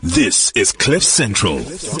This is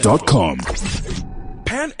CliffCentral.com.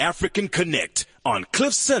 Pan-African Connect on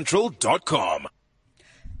CliffCentral.com.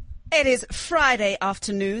 It is Friday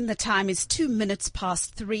afternoon. The time is 2 minutes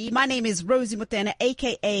past 3. My name is Rosie Muthena,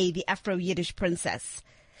 aka the Afro-Yiddish Princess.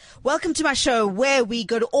 Welcome to my show where we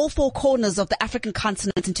go to all four corners of the African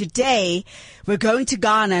continent. And today we're going to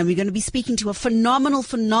Ghana and we're going to be speaking to a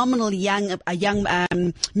phenomenal young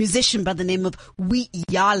musician by the name of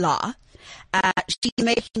Wiyala. She's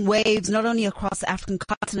making waves not only across the African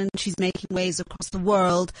continent, she's making waves across the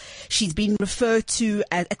world. She's been referred to,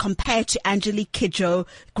 compared to Angelique Kidjo,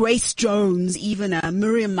 Grace Jones, even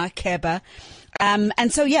Miriam Makeba.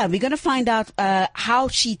 And so, yeah, we're going to find out how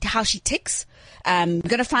she ticks. We're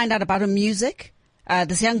going to find out about her music.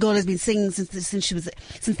 This young girl has been singing since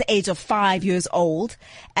the age of 5 years old.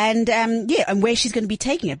 And where she's going to be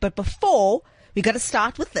taking it. But before, we got to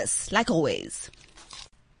start with this, like always.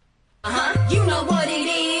 You know what it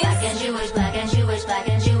is. Black and Jewish, black and Jewish, black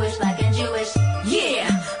and Jewish, black and Jewish. Yeah.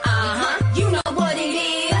 You know what it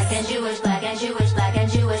is. Black and Jewish, black and Jewish, black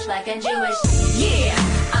and Jewish, black and Jewish. Yeah.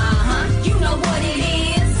 You know what it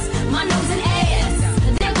is. My nose and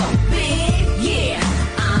ass, they're both big. Yeah.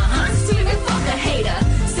 Screaming fuck a hater.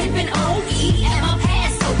 Sipping OE at my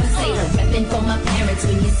Passover Seder. Repping for my parents.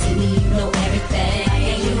 When you see me, you know everything. Black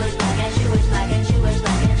and Jewish, black and Jewish, black and Jewish,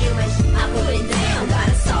 black and Jewish. I put it down, got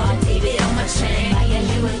a star, David on my chain. Black and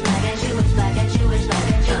Jewish, black and Jewish, black and Jewish, black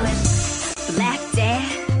and Jewish. Black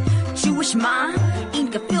dad, Jewish mom,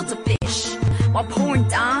 eating a filter fish while pouring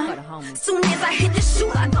down. Soon as I hit the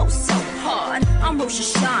shoot, I go so hard. I'm Rosh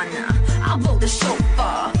Hashanah, I blow the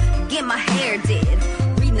shofar, get my hair did,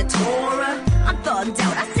 reading the Torah. I'm thugged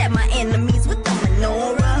out, I set my enemies with the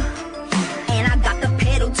menorah. And I got the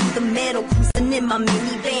pedal to the metal, cruising in my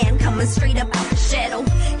minivan, coming straight up out the shadow.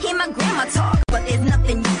 Hear my grandma talk, but there's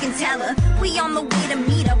nothing you can tell her. We on the way to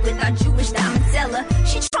meet up with our Jewish diamond seller.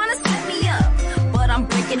 She tryna set me up, but I'm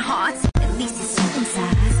breaking hearts. At least he's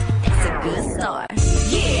circumcised, that's a good start.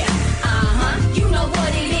 Yeah, you know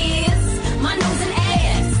what it is. My nose and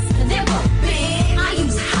ass, they're both big. I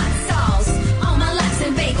use hot sauce on my laps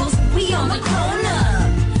and bagels. We on the corner,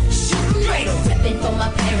 shooting dreidel. Repping for my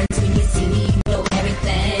parents. When you see me, you know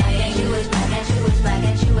everything. Black and Jewish, black and Jewish, black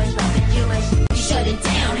and Jewish, black and Jewish. You shut it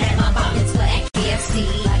down, had my pockets for at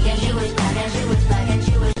KFC. Black and Jewish, black and Jewish, black and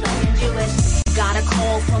Jewish, black and Jewish. Got a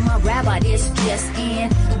call from my rabbi, this just in.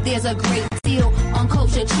 There's a great deal on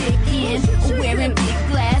kosher chicken. Wearing big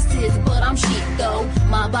glasses, but I'm chic though.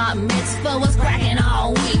 My bar mitzvah was cracking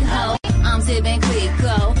all week, ho. I'm sipping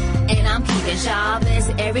Clico, and I'm keeping Shabbos.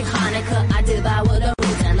 Every Hanukkah, I devour the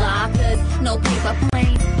roots and lockers. No paper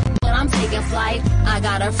planes, but I'm taking flight. I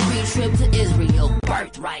got a free trip to Israel,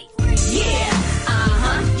 birthright. Yeah,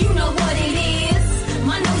 you know what it is.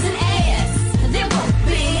 My nose and ass, they're both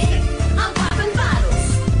big. I'm popping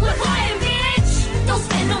bottles with Ryan, bitch. Don't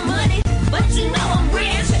spend no money, but you know I'm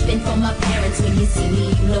rich. Repping for my parents. When you see me,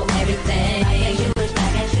 you know everything. Black and Jewish,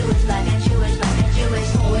 black and Jewish, black and Jewish, black and Jewish.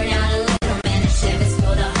 Pouring out a little man and Chevys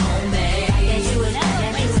for the homemade. Black and Jewish, black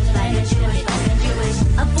and Jewish, black and Jewish, black and Jewish.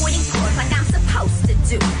 Avoiding chores like I'm supposed to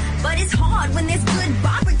do, but it's hard when there's good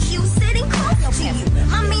barbecue sitting close to you.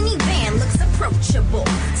 My minivan looks approachable,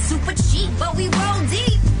 super cheap, but we roll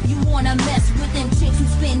deep. You wanna mess with them chicks who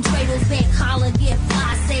spin dreidels, pay collar, get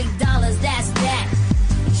fly, save dollars, that's that.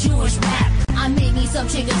 Jewish rap, I made me some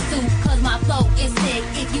chicken soup, cause my flow is sick.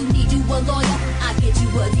 If you need you a lawyer, I get you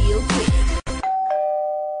a deal quick.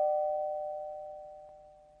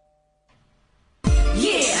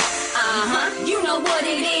 Yeah, you know what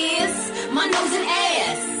it is. My nose and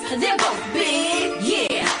ass, they're both big.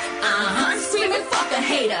 Yeah, screaming fuck a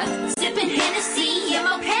hater. Sipping Hennessy in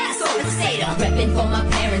my Passover Seder. Repping for my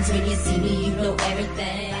parents. When you see me, you know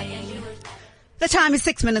everything. The time is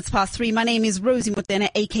 6 minutes past 3. My name is Rosie Muthena,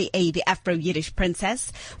 aka the Afro-Yiddish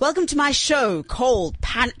Princess. Welcome to my show called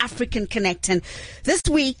Pan-African Connect. And this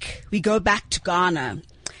week, we go back to Ghana.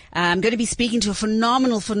 I'm going to be speaking to a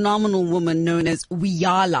phenomenal woman known as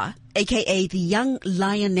Wiyala, aka the Young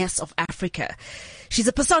Lioness of Africa. She's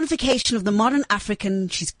a personification of the modern African.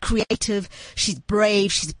 She's creative, she's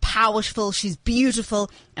brave, she's powerful, she's beautiful,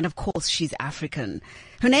 and of course, she's African.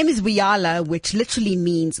 Her name is Wiyala, which literally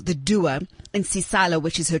means the doer, in Sisala,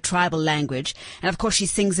 which is her tribal language. And of course, she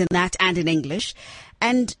sings in that and in English.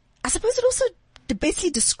 And I suppose it also basically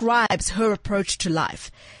describes her approach to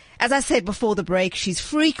life. As I said before the break, she's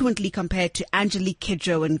frequently compared to Angelique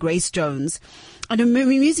Kidjo and Grace Jones. And her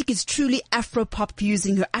music is truly Afro-pop,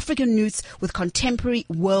 fusing her African roots with contemporary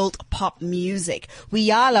world pop music.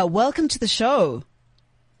 Wiyala, welcome to the show.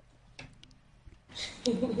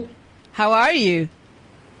 How are you?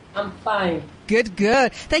 I'm fine.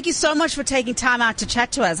 Good. Thank you so much for taking time out to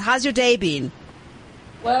chat to us. How's your day been?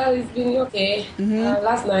 Well, it's been okay.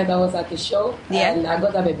 Last night I was at the show and I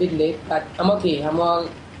got up a bit late, but I'm okay. I'm all.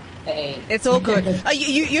 It's all good.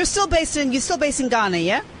 You're still based in Ghana,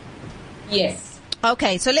 yeah? Yes.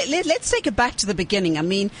 Okay, so let's take it back to the beginning. I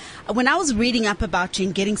mean, when I was reading up about you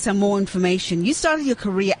and getting some more information, you started your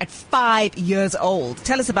career at 5 years old.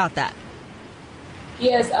 Tell us about that.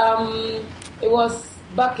 Yes, it was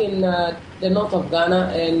back in the north of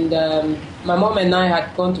Ghana, and my mom and I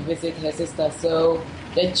had gone to visit her sister. So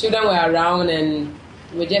the children were around, and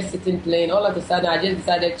we were just sitting playing. All of a sudden, I just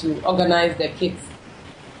decided to organize the kids.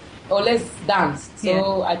 Oh, let's dance.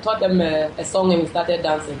 So I taught them a song, and we started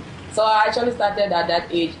dancing. So I actually started at that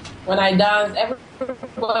age. When I danced,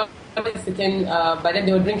 everybody was sitting, but then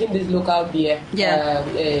they were drinking this local beer,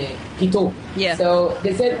 Pito. Yeah. So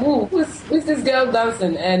they said, who's this girl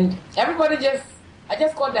dancing? And I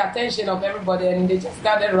just caught the attention of everybody, and they just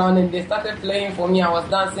gathered around and they started playing for me. I was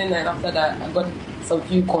dancing, and after that, I got some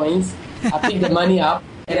few coins. I picked the money up,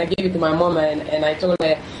 and I gave it to my mom, and I told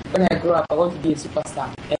her, when I grow up, I want to be a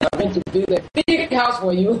superstar, and I'm going to build a big house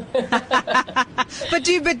for you. But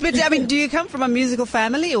do you come from a musical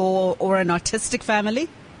family or an artistic family?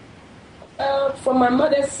 From my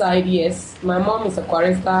mother's side, yes. My mom is a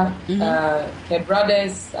chorister. Her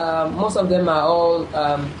brothers, most of them are all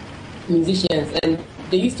musicians, and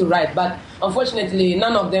they used to write, but unfortunately,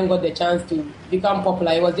 none of them got the chance to become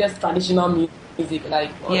popular. It was just traditional music,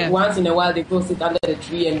 like once in a while they go sit under the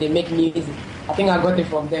tree and they make music. I think I got it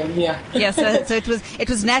from them here. Yes, so it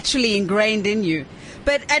was naturally ingrained in you.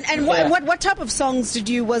 But what type of songs did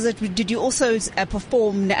you also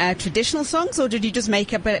perform traditional songs, or did you just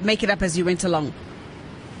make it up as you went along?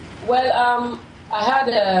 Well, I had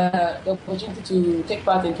the opportunity to take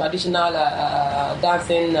part in traditional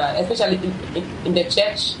dancing, especially in the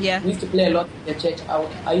church. Yeah. We used to play a lot in the church.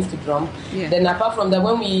 I used to drum. Yeah. Then apart from that,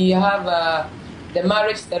 when we have the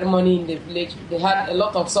marriage ceremony in the village, they had a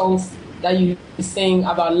lot of songs that you sing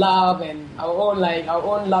about love and our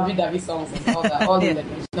own lovey-dovey songs and all that, all in the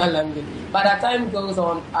traditional language. But as time goes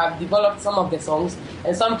on, I've developed some of the songs,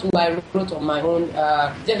 and some too I wrote on my own,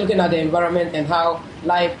 just looking at the environment and how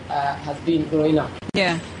life has been growing up.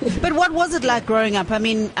 Yeah. But what was it like growing up? I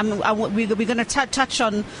mean, we're going to touch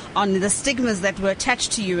on the stigmas that were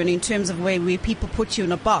attached to you, and in terms of where people put you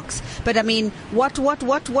in a box. But I mean, what are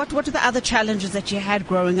the other challenges that you had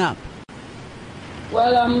growing up?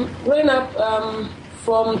 Well, growing up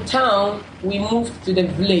from town, we moved to the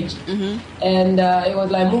village, and it was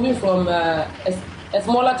like moving from a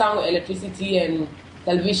smaller town with electricity and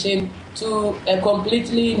television to a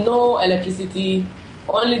completely no electricity,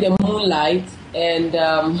 only the moonlight, and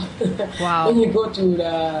wow. When you go to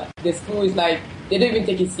the school, it's like they don't even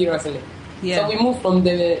take it seriously. Yeah. So we moved from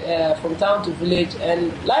town to village,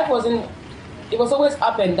 and life it was always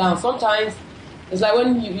up and down. Sometimes it's like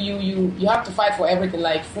when you have to fight for everything,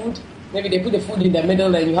 like food. Maybe they put the food in the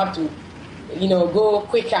middle and you have to, go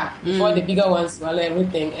quicker before the bigger ones swallow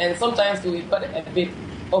everything. And sometimes we got a bit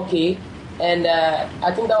okay. And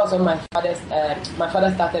I think that was when my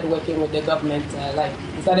father started working with the government.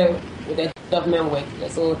 He started with the government work.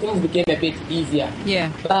 So things became a bit easier.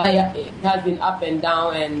 Yeah. But it has been up and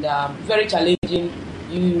down and very challenging.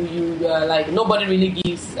 You nobody really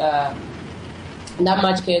gives that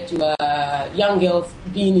much care to young girls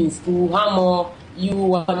being in school. How more you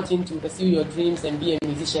wanting to pursue your dreams and be a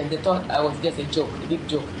musician? They thought I was just a joke, a big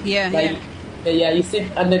joke. Yeah. You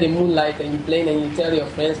sit under the moonlight and you play and you tell your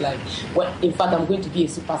friends well, in fact, I'm going to be a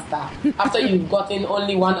superstar. After you've gotten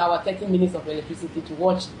only 1 hour, 30 minutes of electricity to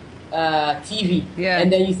watch TV,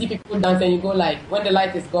 and then you see people dance and you go when the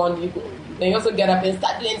light is gone, then you also get up and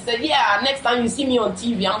start playing and say, next time you see me on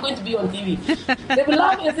TV, I'm going to be on TV. They will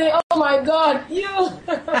laugh and say, oh my God, you.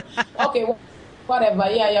 Okay, whatever,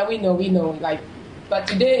 we know. But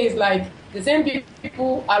today is the same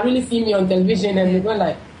people are really seeing me on television and they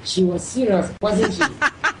go she was serious, wasn't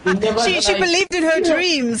she? She believed in her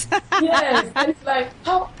dreams. Yes, and it's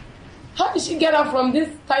how did she get up from this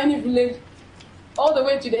tiny village all the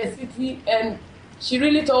way to the city? And she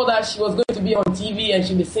really told us she was going to be on TV and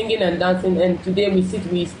she'll be singing and dancing. And today we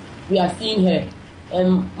are seeing her.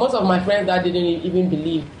 And most of my friends that didn't even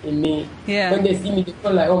believe in me. Yeah. When they see me, they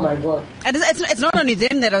feel like, oh my God. And it's not only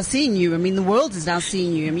them that are seeing you. I mean, the world is now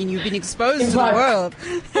seeing you. I mean, you've been exposed to the world.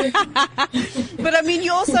 But I mean,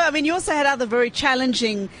 you also had other very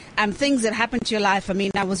challenging things that happened to your life. I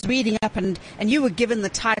mean, I was reading up and you were given the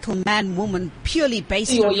title man, woman purely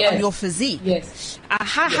based on your physique. Yes.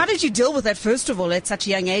 How did you deal with that, first of all, at such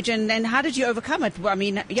a young age? And how did you overcome it? I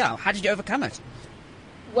mean, how did you overcome it?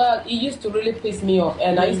 Well, it used to really piss me off,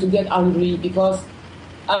 and I used to get angry because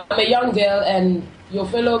I'm a young girl, and your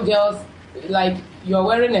fellow girls, like, you're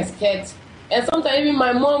wearing a skirt. And sometimes even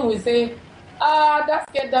my mom will say, that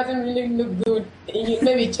skirt doesn't really look good.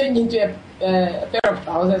 Maybe change into a pair of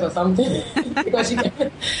trousers or something. Because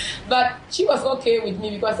but she was okay with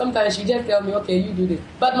me because sometimes she just tell me, okay, you do this.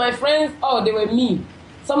 But my friends, they were mean.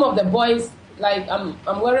 Some of the boys, like, I'm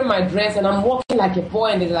wearing my dress and I'm walking like a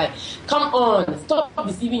boy, and they're like, come on, stop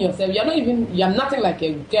deceiving yourself. You're nothing like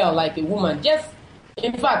a girl, like a woman. Just,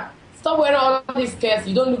 in fact, stop wearing all these skirts.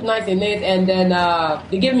 You don't look nice in it. And then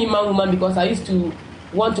they gave me man woman because I used to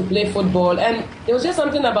want to play football. And there was just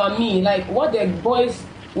something about me, like what the boys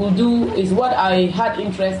will do is what I had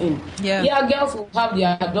interest in. Yeah, girls will have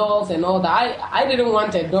their dolls and all that. I didn't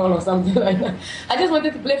want a doll or something like that. I just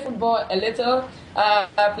wanted to play football a little,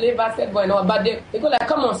 play basketball and all. But they go like,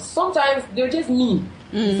 come on. Sometimes they're just mean.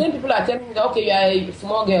 The same people are telling me that, okay, you're a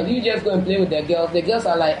small girl, you just go and play with the girls. The girls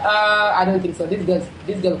are like, I don't think so. This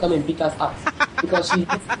girl come and beat us up because she's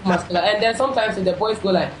muscular. And then sometimes the boys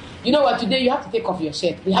go like, you know what, today you have to take off your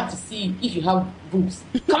shirt. We have to see if you have boobs.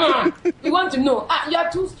 Come on, we want to know. You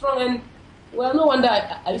are too strong. And well, no wonder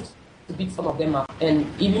I used to beat some of them up and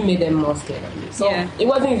even made them more scared of me. So it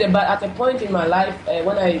wasn't easy, but at a point in my life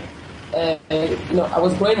when I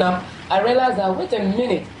was growing up, I realized that, wait a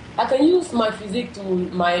minute, I can use my physique to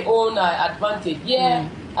my own advantage.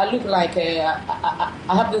 I look like I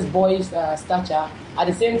have this boyish stature. At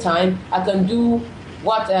the same time, I can do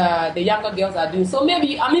what the younger girls are doing. So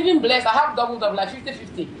maybe I'm even blessed. I have doubled up like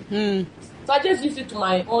 50-50. So I just use it to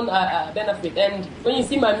my own benefit. And when you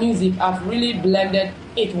see my music, I've really blended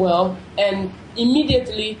it well. And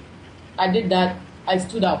immediately I did that, I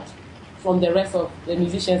stood out from the rest of the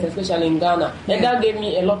musicians, especially in Ghana. And that gave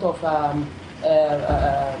me a lot of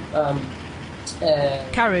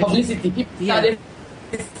courage, publicity. People started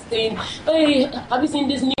saying, hey, have you seen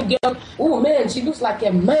this new girl? Oh man, she looks like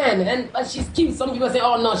a man, but she's cute. Some people say,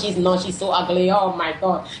 oh no, she's not, she's so ugly. Oh my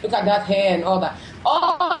god, look at that hair and all that.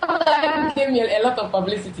 All that gave me a lot of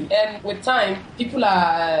publicity. And with time, people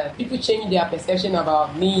change their perception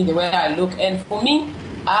about me, the way I look. And for me,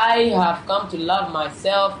 I have come to love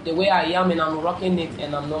myself the way I am, and I'm rocking it,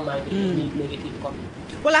 and I'm not minding any negative comments.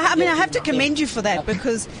 Well, I have to commend you for that,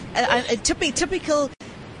 because a typical.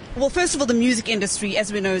 Well, first of all, the music industry,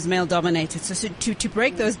 as we know, is male-dominated. So to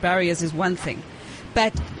break those barriers is one thing.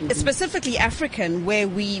 But specifically African, where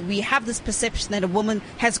we have this perception that a woman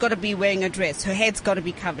has got to be wearing a dress, her head's got to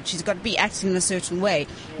be covered, she's got to be acting in a certain way.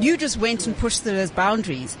 You just went and pushed through those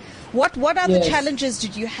boundaries. What other challenges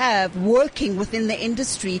did you have working within the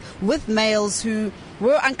industry with males who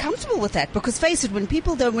were uncomfortable with that? Because face it, when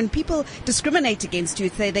people discriminate against you,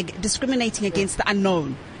 they're discriminating against the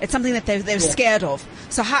unknown. It's something that they're scared of.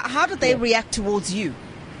 So how did they react towards you?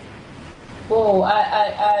 Oh,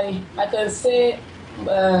 I can say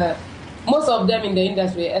most of them in the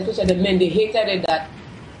industry, especially the men, they hated it that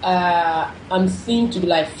I'm seen to be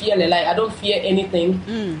like fearless. Like I don't fear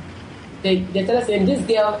anything. They tell us, saying, this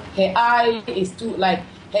girl, her eye is too, like,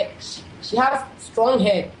 she has strong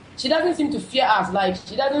head. She doesn't seem to fear us, like,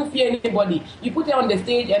 she doesn't fear anybody. You put her on the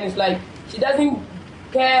stage and it's like, she doesn't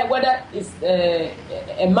care whether it's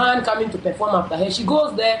a man coming to perform after her. She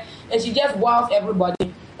goes there and she just wows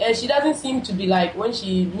everybody. And she doesn't seem to be like, when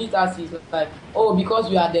she meets us, she's like, oh,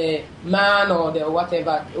 because you are the man or the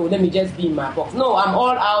whatever, oh, let me just be in my box. No, I'm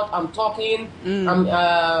all out, I'm talking,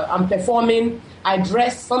 I'm performing, I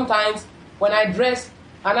dress sometimes. When I dress,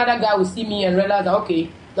 another guy will see me and realize that, okay,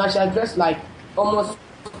 now she'll dress like almost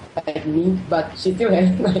like me, but she still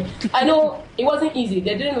has like, I know it wasn't easy.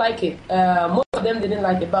 They didn't like it. Most of them didn't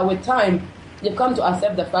like it. But with time, they've come to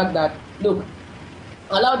accept the fact that, look,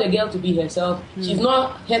 allow the girl to be herself. She's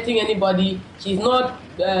not hurting anybody. She's not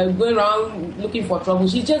going around looking for trouble.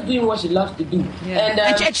 She's just doing what she loves to do.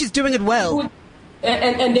 Yeah. And she's doing it well.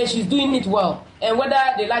 And then she's doing it well. And whether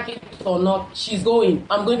they like it or not, she's going.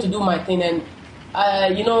 I'm going to do my thing. And,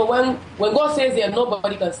 when God says that,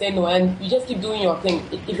 nobody can say no. And you just keep doing your thing.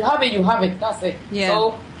 If you have it, you have it. That's it. Yeah.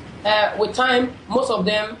 So with time, most of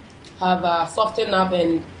them have softened up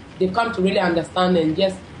and they've come to really understand and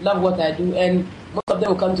just love what I do. And most of them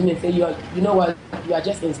will come to me and say, you know what, you are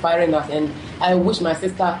just inspiring us. And I wish my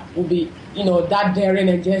sister would be, that daring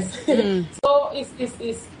and just... So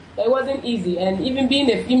it wasn't easy. And even being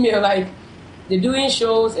a female, like, they're doing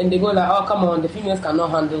shows and they go like, oh, come on, the females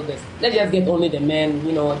cannot handle this. Let's just get only the men,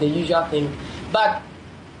 the usual thing. But,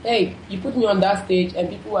 hey, you put me on that stage and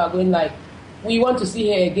people are going like, we want to see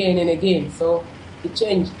her again and again. So it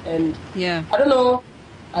changed. And I don't know,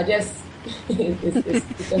 I just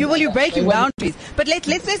You're breaking boundaries. But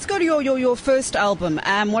let's go to your first album.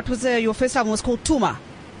 What was your first album? Was called Tuma.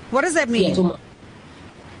 What does that mean? Yeah, Tuma.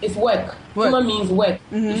 It's work. Tuma means work.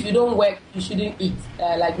 Mm-hmm. If you don't work, you shouldn't eat.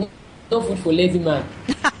 Like no food for lazy man.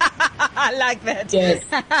 I like that. Yes.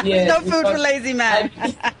 No food for lazy man.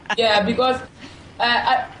 Because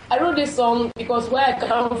I wrote this song because where I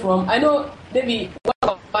come from, I know maybe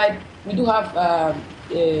we do have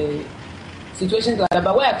situations like that,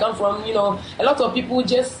 but where I come from, a lot of people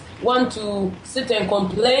just want to sit and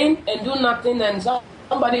complain and do nothing, and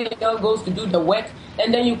somebody else goes to do the work,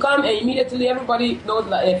 and then you come and immediately everybody knows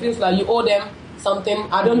like it feels like you owe them something.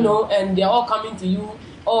 I don't know, and they're all coming to you.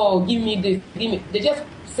 Oh, give me this, give me. They just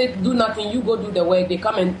sit, do nothing. You go do the work. They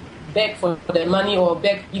come and beg for the money or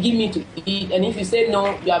beg, you give me to eat, and if you say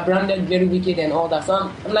no, you are branded very wicked and all that. So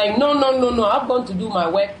I'm like, no, I've gone to do my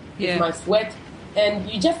work with my sweat, and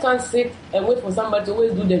you just can't sit and wait for somebody to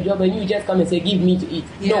always do the job and you just come and say, give me to eat.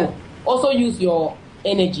 No, also use your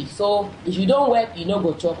energy. So if you don't work, you don't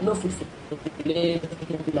go chop. No food for lazy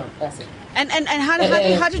man. That's it. And how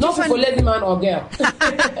did you no food for lazy man or girl.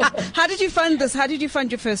 How did you fund this? How did you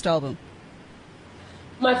fund your first album?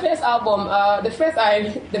 My first album, the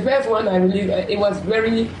first one I released, it was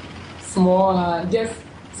very small, just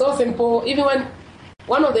so simple. Even when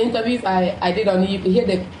one of the interviews I did on it, you could hear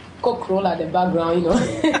the coke roll at the background,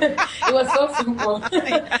 It was so simple.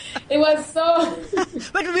 It was so...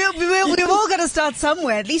 But we've all got to start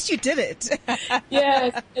somewhere. At least you did it.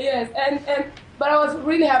 Yes. But I was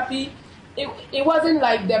really happy. It wasn't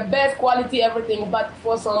like the best quality, everything, but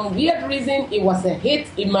for some weird reason, it was a hit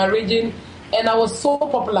in my region. And I was so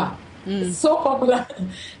popular, and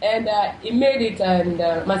it made it.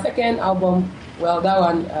 And my second album, well, that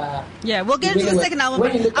one. We'll get into the second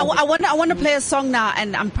album. I want to play a song now,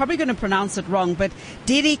 and I'm probably going to pronounce it wrong, but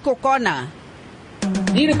Diri Kokona.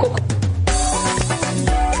 Diri Kokona.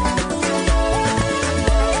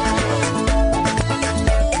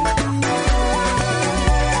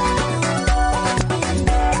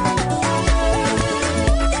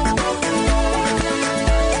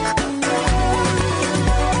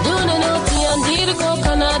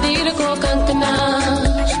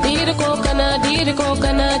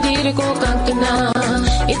 Diriko kankana,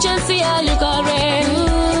 ichansi alukare,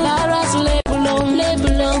 lara sule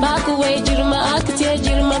bulong, back away jirma, akte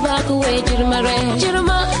jirma, back away jirma re,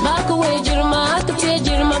 jirma, back away jirma, akte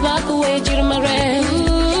jirma, back away jirma re,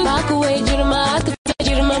 back away jirma, akte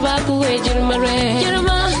jirma, back away jirma re,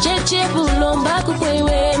 jirma, cheche bulong, back away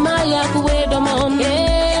we, maya kuwe domon,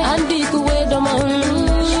 andi kuwe domon,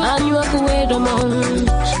 anyu kuwe domon,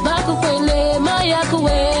 back away le, maya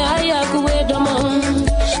kuwe, aya kuwe domon.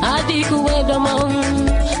 Adi kuwe domon,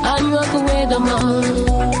 anywa kuwe domon.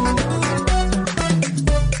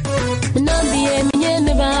 Nambiye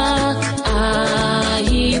minyene ba,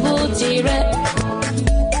 yibutire.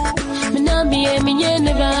 Nambiye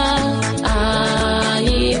minyene ba,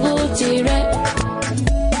 yibutire.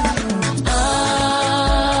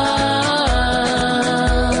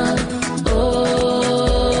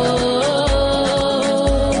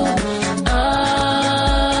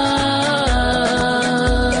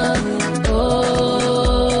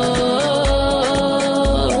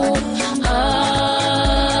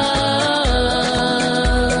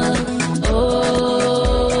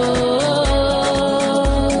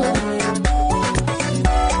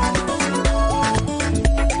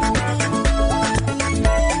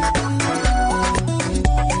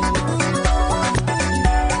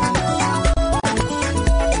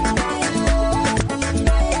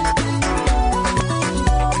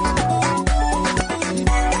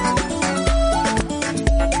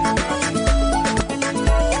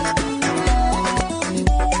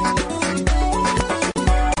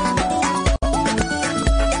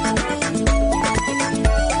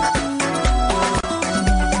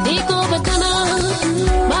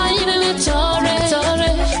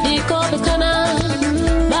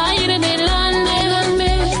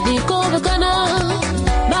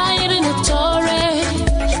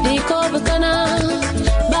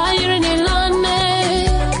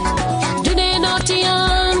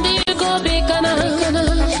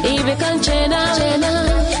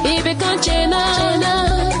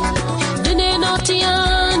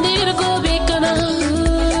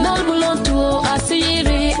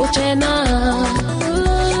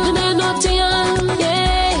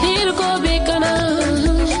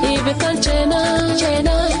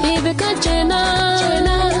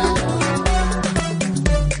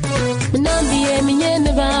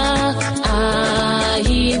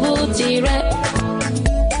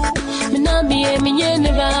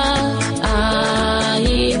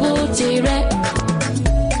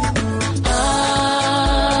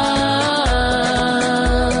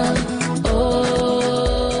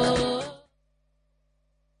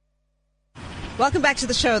 Welcome back to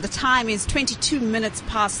the show. The time is 22 minutes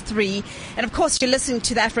past 3. And of course, you're listening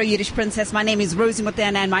to the Afro-Yiddish Princess. My name is Rosie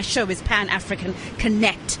Motena and my show is Pan-African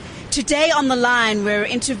Connect. Today on the line, we're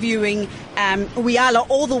interviewing Uyala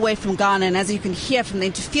all the way from Ghana. And as you can hear from the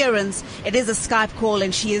interference, it is a Skype call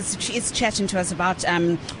and she is chatting to us about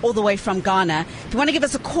all the way from Ghana. If you want to give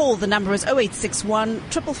us a call, the number is 0861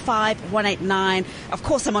 555 189. Of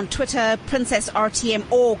course, I'm on Twitter, Princess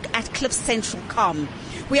RTM, or at cliffcentral.com.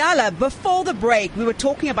 Uyala, before the break, we were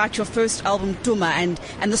talking about your first album, Tuma,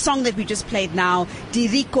 and the song that we just played now,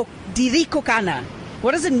 Diriko Kana.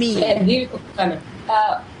 What does it mean? Yeah, Diriko Kana.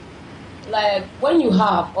 Like when you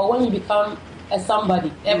have or when you become a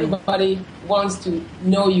somebody, everybody wants to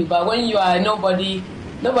know you. But when you are nobody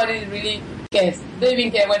really cares. They don't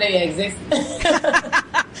even care whether you exist.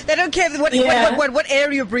 They don't care what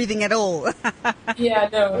air you're breathing at all. Yeah,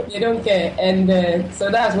 no, they don't care. And so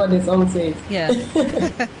that's what the song says. Yeah.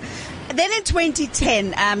 Then in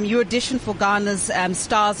 2010, you auditioned for Ghana's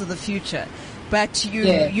Stars of the Future. But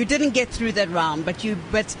you didn't get through that round. But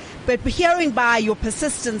hearing by your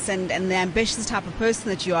persistence and the ambitious type of person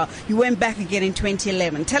that you are, you went back again in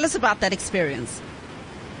 2011. Tell us about that experience.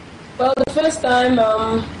 Well, the first time,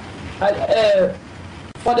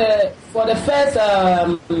 for the first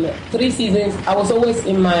 3 seasons, I was always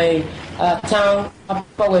in my town.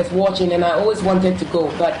 Papa was watching, and I always wanted to go.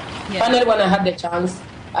 But finally, when I had the chance,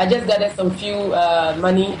 I just gathered some few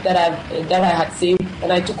money that I had saved,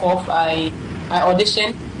 and I took off. I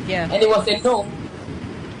auditioned, and it was a no.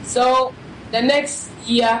 So the next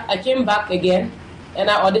year, I came back again, and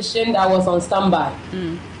I auditioned. I was on standby,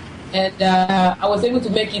 and I was able to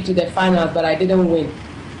make it to the finals, but I didn't win.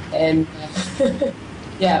 And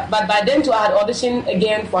but by then too, I had auditioned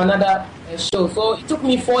again for another show. So it took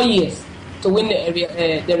me 4 years to win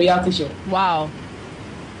the reality show. Wow.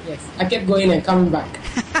 Yes, I kept going and coming back.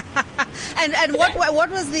 And what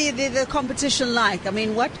was the competition like? I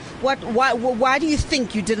mean, why do you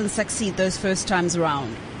think you didn't succeed those first times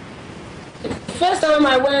around? The first time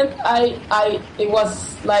I went, it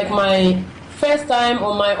was like my first time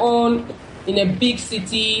on my own in a big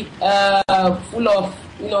city, full of,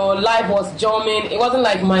 life was jumping. It wasn't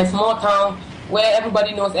like my small town where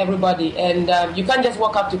everybody knows everybody, and you can't just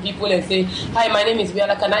walk up to people and say, "Hi, my name is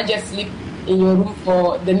Uyala. Can I just sleep in your room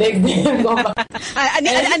for the next day and go back?"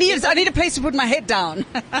 I need a place to put my head down.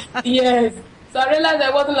 Yes. So I realized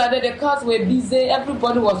I wasn't like that. The cars were busy.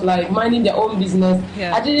 Everybody was like minding their own business.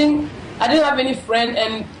 Yeah. I didn't have any friend,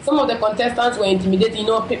 and some of the contestants were intimidating.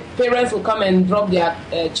 Parents would come and drop their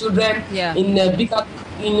children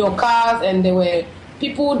in your cars, and there were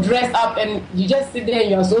people dressed up, and you just sit there and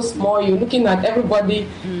you're so small. You're looking at everybody,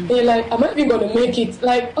 and you're like, "Am I even going to make it?"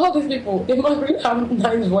 Like all these people, they must really have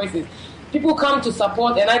nice voices. People come to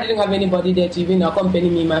support, and I didn't have anybody there to even accompany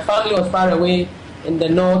me. My family was far away in the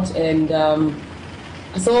north, and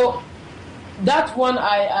so that one,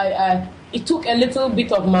 it took a little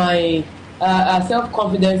bit of my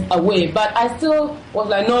self-confidence away. But I still was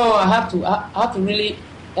like, no, I have to really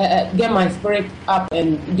get my spirit up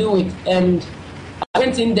and do it. And I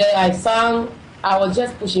went in there, I sang, I was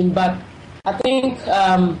just pushing, but I think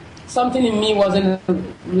something in me wasn't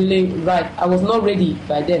really right. I was not ready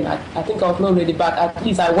by then. I think I was not ready, but at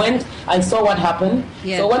least I went, I saw what happened.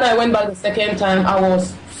 Yeah. So when I went back the second time, I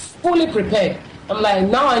was fully prepared. I'm like,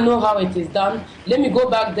 now I know how it is done. Let me go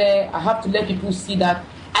back there. I have to let people see that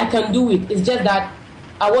I can do it. It's just that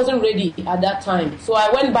I wasn't ready at that time. So I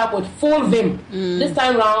went back with full vim. This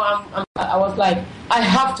time around, I was like, I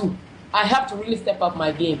have to really step up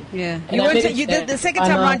my game. Yeah. The second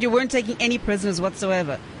time around, you weren't taking any prisoners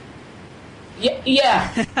whatsoever.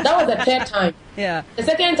 Yeah. That was the third time. Yeah. The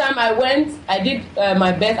second time I went, I did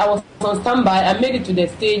my best. I was on standby. I made it to the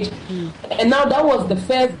stage. And now that was the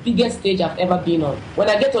first biggest stage I've ever been on. When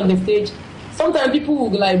I get on the stage, sometimes people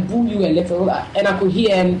would like boo you a little, and I could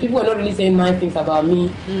hear, and people were not really saying nice things about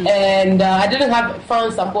me. And I didn't have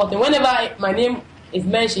fans supporting. Whenever my name is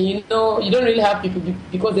mentioned, you don't really have people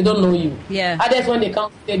because they don't know you. Yeah. Others, when they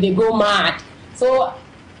come, they go mad. So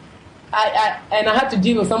I had to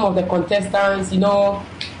deal with some of the contestants,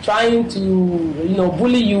 trying to,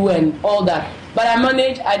 bully you and all that. But I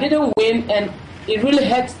managed. I didn't win, and it really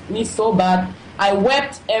hurt me so bad. I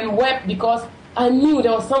wept and wept because I knew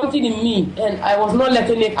there was something in me, and I was not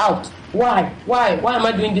letting it out. Why am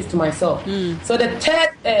I doing this to myself? So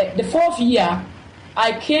the fourth year,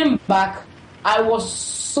 I came back. I was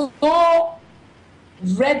so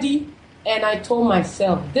ready. And I told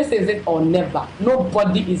myself, this is it or never.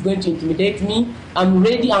 Nobody is going to intimidate me. I'm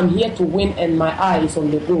ready. I'm here to win, and my eye is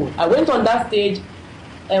on the goal. I went on that stage,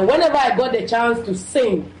 and whenever I got the chance to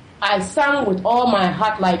sing, I sang with all my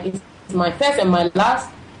heart, like it's my first and my last.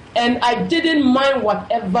 And I didn't mind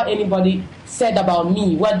whatever anybody said about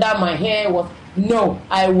me, whether my hair was... No,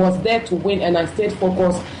 I was there to win, and I stayed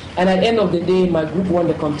focused. And at the end of the day, my group won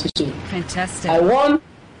the competition. Fantastic. I won.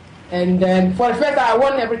 And then for the first time, I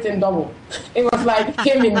won everything double. It was like, it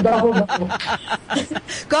came in double.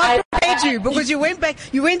 God prepared you, because you went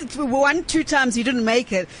 1-2 times, you didn't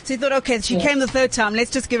make it. So you thought, okay, she came the third time, let's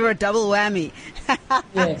just give her a double whammy.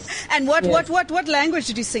 Yes. And what language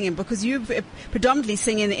did you sing in? Because you predominantly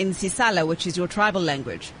sing in Sisala, which is your tribal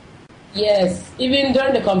language. Yes. Even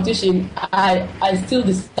during the competition, I still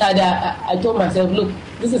decided, I told myself, look,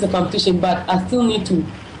 this is a competition, but I still need to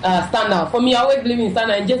stand out. For me, I always believe in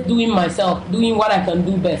stand out and just doing myself, doing what I can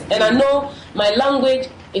do best. And I know my language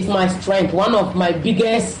is my strength, one of my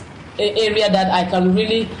biggest area that I can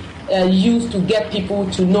really use to get people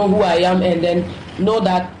to know who I am and then know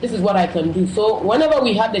that this is what I can do. So whenever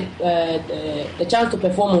we have the chance to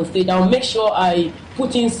perform on stage, I'll make sure I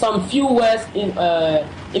put in some few words in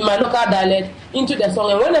my local dialect into the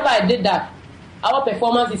song. And whenever I did that, our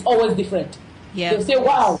performance is always different. Yeah. They'll say,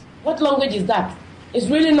 wow, what language is that? It's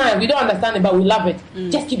really nice. We don't understand it, but we love it.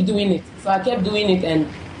 Just keep doing it. So I kept doing it, and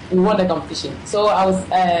we won the competition. So I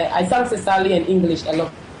sang Sisali and English a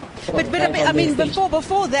lot. But I mean,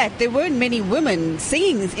 before that, there weren't many women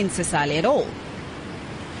singing in Sisali at all.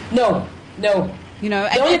 No. You know,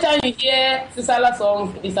 the only time you hear Sisala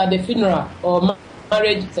songs is at the funeral or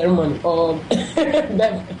marriage ceremony or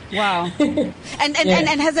wow.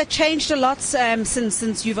 And has that changed a lot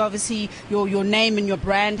since you've obviously your name and your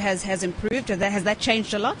brand has improved? Has that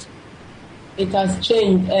changed a lot? It has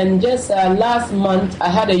changed, and just last month I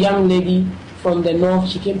had a young lady from the north.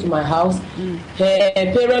 She came to my house. Her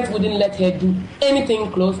parents wouldn't let her do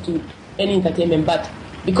anything close to any entertainment, but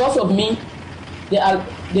because of me,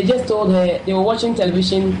 they just told her, they were watching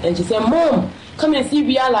television, and she said, Mom, come and see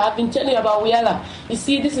Wiala. I've been telling you about Wiala. You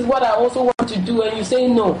see, this is what I also want to do. And you say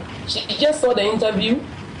no. She just saw the interview,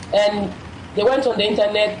 and they went on the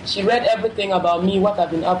internet. She read everything about me, what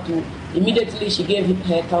I've been up to. Immediately, she gave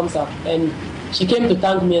her thumbs up, and she came to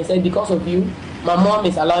thank me and said, because of you, my mom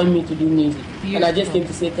is allowing me to do music. Beautiful. And I just came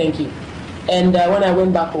to say thank you. And when I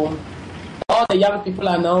went back home, all the young people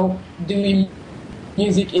are now doing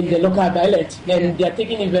music in the local dialect, and they are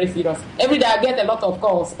taking it very serious. Every day I get a lot of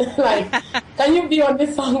calls like, can you be on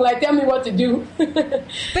this song? Like, tell me what to do.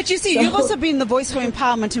 But you see, you've also been the voice for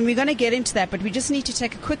empowerment, and we're going to get into that, but we just need to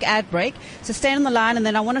take a quick ad break. So stay on the line, and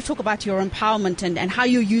then I want to talk about your empowerment and how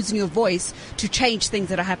you're using your voice to change things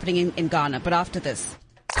that are happening in Ghana. But after this,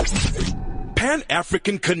 Pan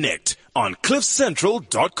African Connect on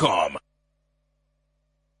CliffCentral.com.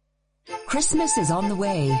 Christmas is on the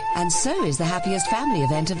way, and so is the happiest family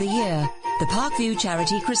event of the year, the Parkview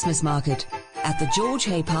Charity Christmas Market at the George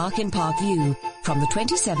Hay Park in Parkview from the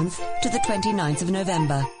 27th to the 29th of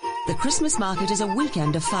November. The Christmas market is a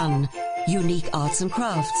weekend of fun, unique arts and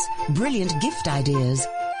crafts, brilliant gift ideas,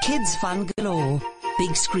 kids fun galore,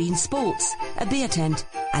 big screen sports, a beer tent,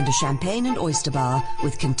 and a champagne and oyster bar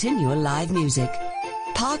with continual live music.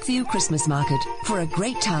 Parkview Christmas Market for a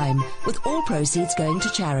great time, with all proceeds going to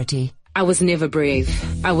charity. I was never brave.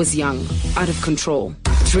 I was young, out of control,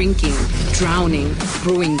 drinking, drowning,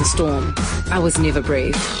 brewing the storm. I was never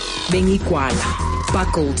brave. Bengikwala,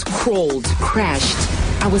 buckled, crawled, crashed.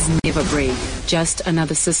 I was never brave. Just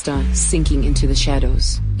another sister sinking into the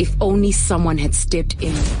shadows. If only someone had stepped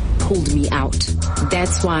in, pulled me out.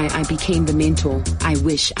 That's why I became the mentor I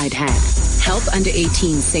wish I'd had. Help under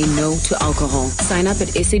 18 say no to alcohol. Sign up at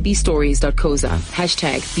sabstories.coza.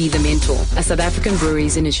 # be the mentor. A South African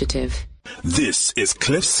Breweries initiative. This is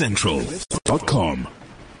CliffCentral.com.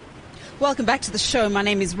 welcome back to the show. My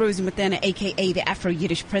name is Rosie Muthena, a.k.a. the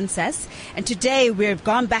Afro-Yiddish Princess. And today we've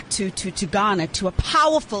gone back to Ghana, to a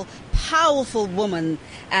powerful woman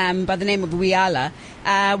by the name of Wiala.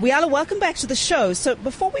 Wiala, welcome back to the show. So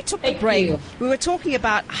before we took the break, we were talking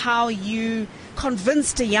about how you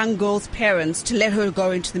convinced a young girl's parents to let her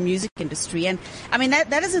go into the music industry. And I mean,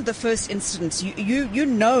 that isn't the first instance. You're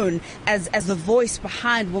known as the voice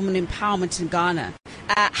behind women empowerment in Ghana.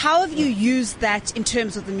 How have you used that in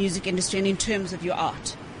terms of the music industry and in terms of your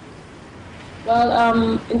art?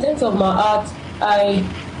 Well, in terms of my art, I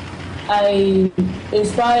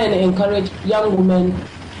inspire and encourage young women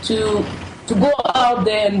to go out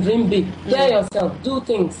there and dream big. Dare yourself, do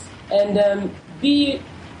things, and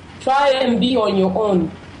try and be on your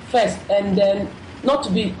own first, and then not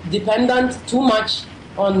to be dependent too much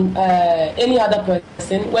on any other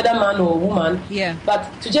person, whether man or woman. Yeah. But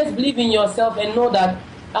to just believe in yourself and know that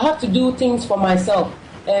I have to do things for myself,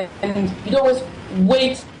 and you don't always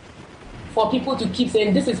wait for people to keep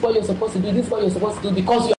saying this is what you're supposed to do, this is what you're supposed to do,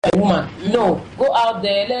 because you are a woman. No, go out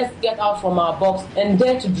there, let's get out from our box and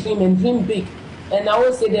dare to dream and dream big. And I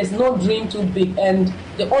always say there's no dream too big. And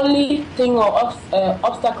the only thing or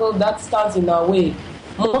obstacle that stands in our way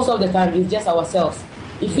most of the time is just ourselves.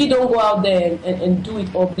 If we don't go out there and do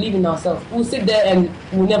it or believe in ourselves, we'll sit there and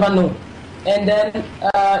we'll never know. And then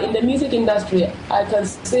in the music industry, I can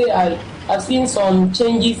say I've seen some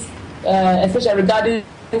changes, especially regarding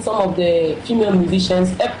some of the female musicians.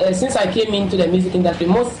 Since I came into the music industry,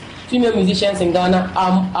 most female musicians in Ghana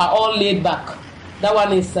are all laid back. That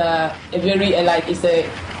one is a very, it's a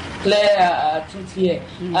clear truth here.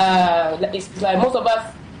 It's like most of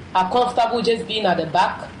us are comfortable just being at the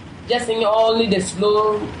back, just singing only the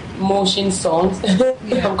slow motion songs.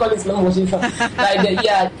 I'm calling slow motion songs.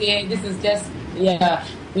 This is just,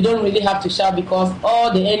 we don't really have to shout because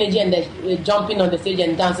all the energy and the jumping on the stage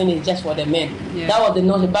and dancing is just for the men. Yeah. That was the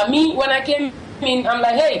notion. But me, when I came in, I'm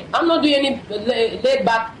like, hey, I'm not doing any laid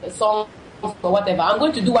back songs or whatever. I'm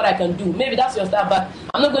going to do what I can do. Maybe that's your style, but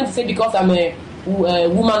I'm not going to say because I'm a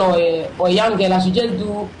woman or a young girl, I should just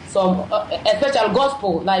do some especially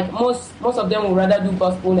gospel. Like most of them would rather do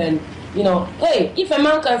gospel and, hey, if a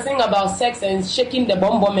man can sing about sex and shaking the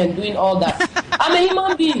bum bum and doing all that, I'm a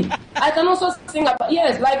human being. I can also sing about,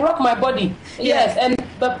 like rock my body. Yes,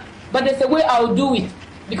 but there's a way I'll do it.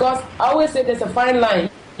 Because I always say there's a fine line.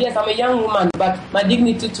 Yes, I'm a young woman, but my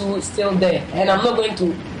dignity too is still there. And I'm not going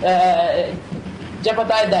to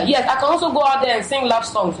jeopardize that. Yes, I can also go out there and sing love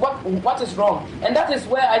songs. What is wrong? And that is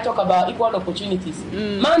where I talk about equal opportunities.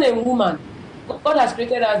 Man and woman, God has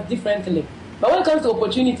created us differently. But when it comes to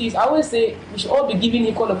opportunities, I always say we should all be given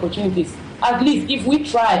equal opportunities. At least if we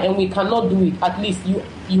try and we cannot do it, at least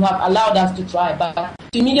you have allowed us to try. But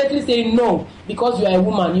to immediately say no, because you are a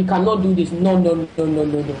woman, you cannot do this. No.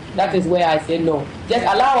 That is where I say no. Just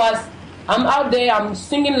allow us. I'm out there, I'm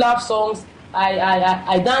singing love songs,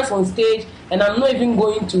 I dance on stage, and I'm not even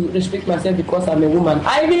going to restrict myself because I'm a woman.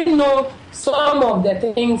 I even know some of the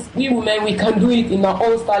things we women, we can do it in our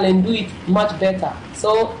own style and do it much better.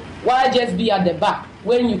 So why just be at the back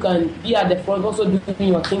when you can be at the front, also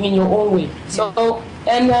doing your thing in your own way? So,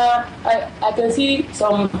 and I can see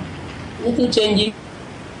some little changes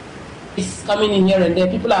coming in here and there.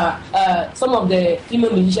 People are, some of the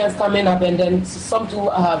female musicians coming up, and then some too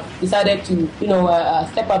have decided to,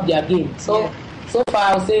 step up their game. So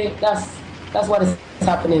far I'll say that's what is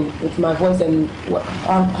happening with my voice and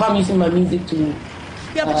how I'm using my music to.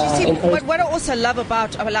 Yeah, but you see, what I also love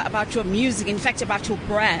about your music, in fact, about your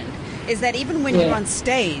brand, is that even when you're on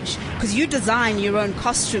stage, because you design your own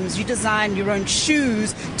costumes, you design your own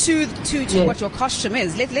shoes to what your costume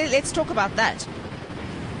is. Let's talk about that.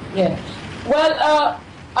 Yeah. Well,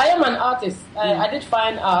 I am an artist. I did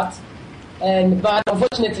fine art, but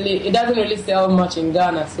unfortunately, it doesn't really sell much in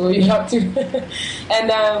Ghana. So you have to.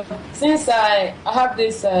 And since I have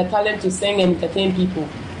this talent to sing and entertain people,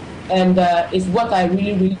 and it's what I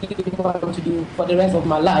really, really want to do for the rest of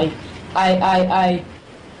my life, I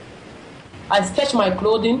sketch my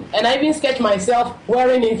clothing, and I even sketch myself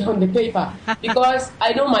wearing it on the paper because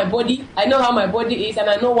I know my body, I know how my body is, and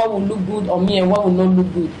I know what will look good on me and what will not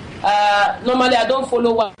look good. Normally, I don't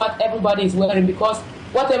follow what everybody is wearing because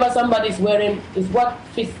whatever somebody is wearing is what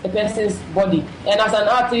fits the person's body. And as an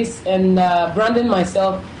artist and branding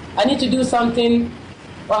myself, I need to do something,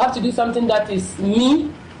 or I have to do something that is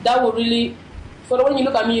me, that will really, so when you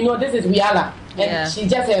look at me, this is Riala, and she's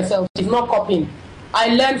just herself, she's not copying. I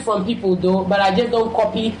learn from people though, but I just don't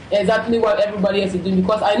copy exactly what everybody else is doing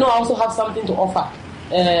because I know I also have something to offer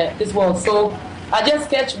this world. So I just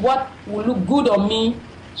sketch what will look good on me,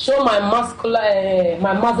 show my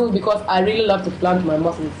my muscles because I really love to plant my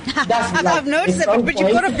muscles. That's I've noticed it, but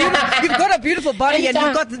you've got a beautiful body and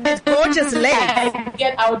you've got these gorgeous legs.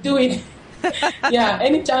 I'll do it. Yeah,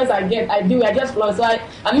 any chance I get, I do. I just flaunt. So I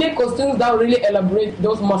make costumes that will really elaborate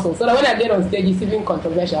those muscles. So that when I get on stage, it's even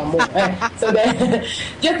controversial more. So then,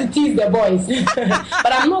 just to tease the boys.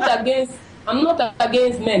 But I'm not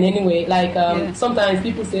against men anyway. Like sometimes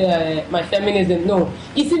people say my feminism. No,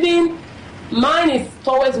 it's even mine is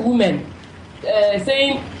towards women,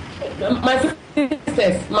 saying my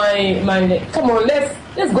sisters, my come on,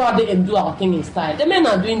 let's go out there and do our thing in style. The men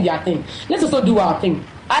are doing their thing. Let's also do our thing.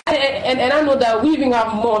 And I know that we even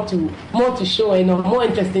have more to show and more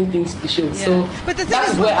interesting things to show. Yeah. So but the thing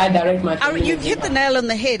that's where I direct my training. You've hit the nail on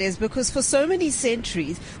the head, is because for so many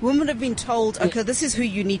centuries, women have been told, okay, this is who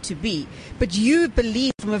you need to be. But you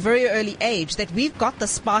believe from a very early age that we've got the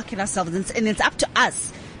spark in ourselves, and it's up to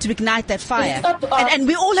us to ignite that fire. It's up to us. And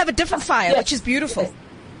we all have a different fire, which is beautiful. Yes.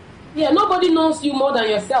 Yeah, nobody knows you more than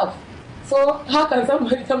yourself. So how can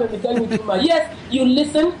somebody come and tell me too much? Yes, you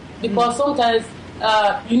listen because sometimes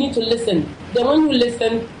you need to listen. Then when you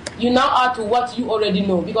listen, you now add to what you already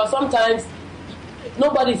know. Because sometimes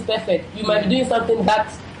nobody is perfect. You might be doing something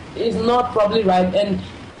that is not probably right, and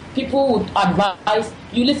people would advise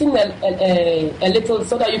you listen a little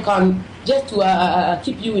so that you can just to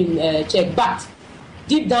keep you in check. But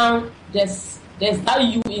deep down, there's that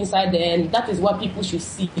you inside there, and that is what people should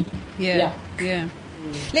see. Yeah.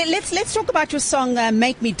 Let's talk about your song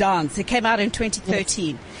 "Make Me Dance." It came out in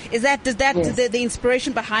 2013. Yes. The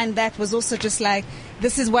inspiration behind that was also just like,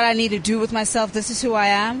 this is what I need to do with myself. This is who I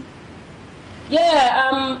am.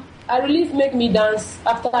 Yeah. I released "Make Me Dance"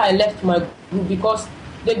 after I left my group because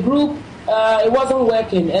the group it wasn't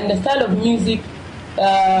working, and the style of music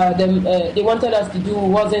they wanted us to do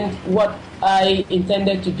wasn't what I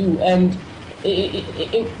intended to do, and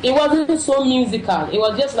it wasn't so musical. It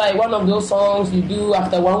was just like one of those songs you do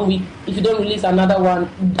after 1 week. If you don't release another one,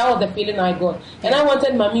 that was the feeling I got. And I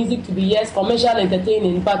wanted my music to be, yes, commercial,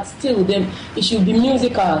 entertaining, but still, then it should be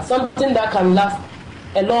musical, something that can last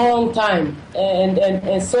a long time.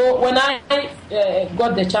 And so when I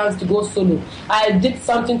got the chance to go solo, I did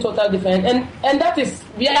something totally different. And that is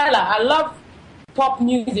Viala. I love pop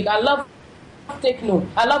music. I love techno.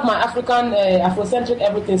 I love my African, Afrocentric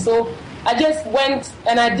everything. So I just went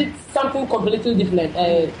and I did something completely different,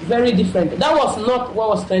 very different. That was not what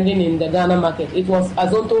was trending in the Ghana market. It was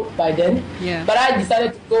Azonto by then. Yeah. But I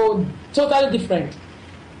decided to go totally different.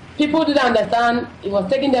 People didn't understand. It was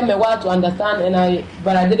taking them a while to understand,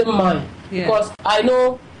 but I didn't mind because I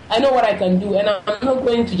know what I can do, and I'm not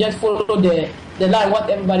going to just follow the line what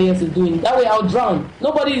everybody else is doing. That way I'll drown.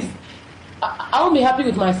 I won't be happy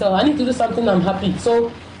with myself. I need to do something I'm happy.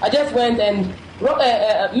 So I just went and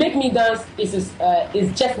Make Me Dance is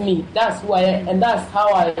just me. That's who I am, and that's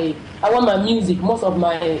how I want my music, most of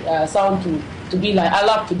my sound to be like. I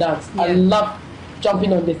love to dance. Yeah. I love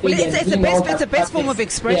jumping on the stage. Well, it's the best form of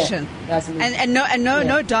expression. Yeah,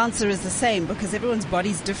 no dancer is the same because everyone's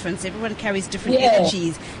body's different. Everyone carries different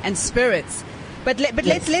energies and spirits. But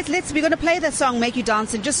let's we're going to play that song "Make You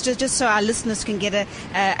Dance" and just so our listeners can get a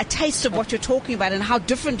taste of what you're talking about and how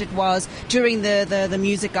different it was during the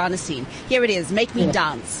music Ghana scene. Here it is, "Make Me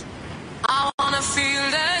Dance." I wanna feel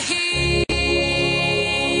the heat,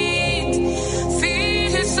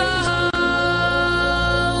 feel his soul,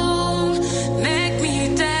 make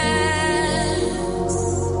me dance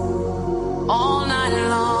all night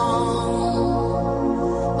long.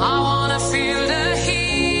 I wanna feel the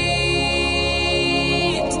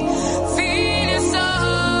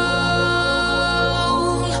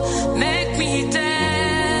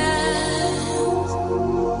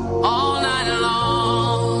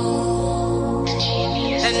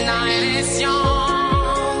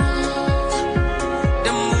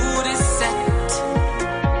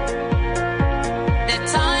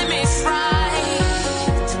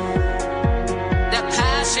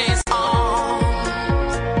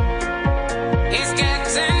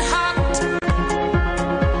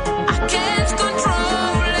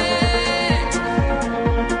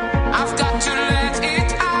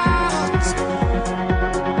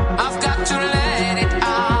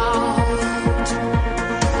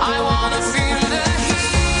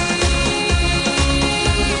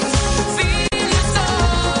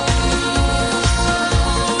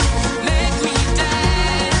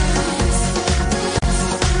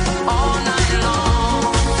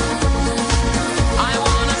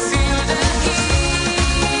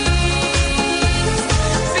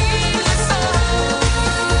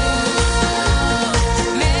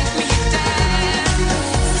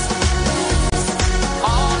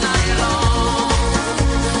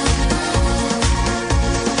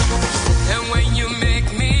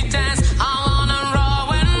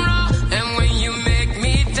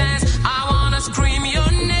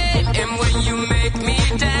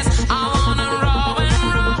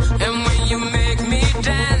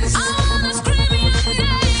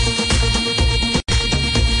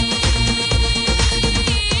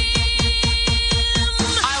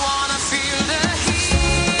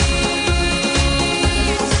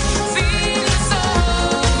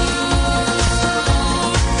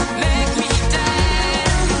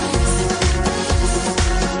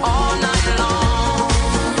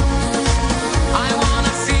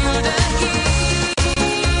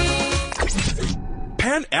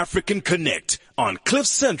African Connect on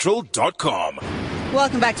CliffCentral.com.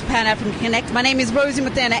 Welcome back to Pan African Connect. My name is Rosie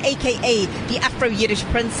Mutena, aka the Afro Yiddish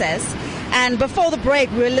Princess. And before the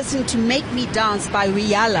break, we were listening to "Make Me Dance" by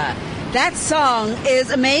Riala. That song is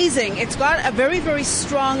amazing. It's got a very, very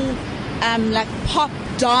strong, like pop,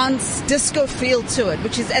 dance, disco feel to it,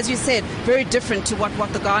 which is, as you said, very different to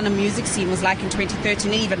what the Ghana music scene was like in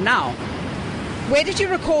 2013, even now. Where did you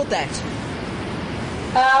record that?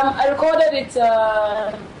 I recorded it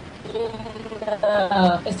in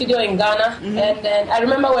a studio in Ghana, and then I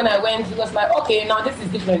remember when I went, it was like, okay, now this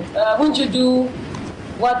is different. Wouldn't you do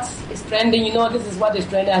what is trending? You know, this is what is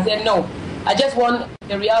trending. I said, no, I just want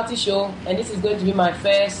a reality show, and this is going to be my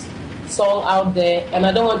first song out there, and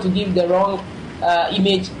I don't want to give the wrong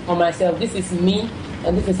image of myself. This is me,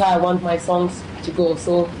 and this is how I want my songs to go.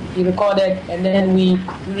 So he recorded, and then we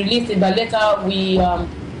released it, but later we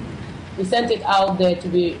sent it out there to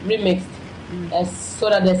be remixed so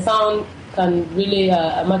that the sound can really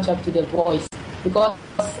match up to the voice, because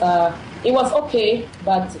it was okay,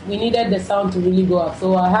 but we needed the sound to really go up.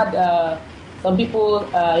 So I had some people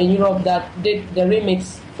in Europe that did the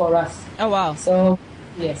remix for us. Oh wow! So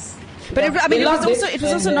yes. But it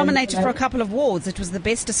was also nominated for a couple of awards. It was the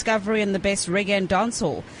Best Discovery and the Best Reggae and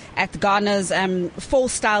Dancehall at Ghana's Fall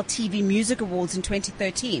Style TV Music Awards in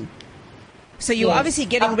 2013. So you were obviously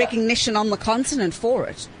getting recognition on the continent for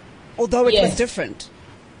it, although it was different.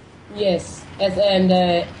 Yes, and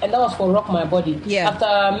that was for Rock My Body. Yeah.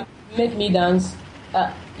 After Make Me Dance,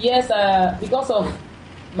 because of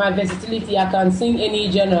my versatility, I can sing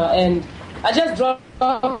any genre, and I just dropped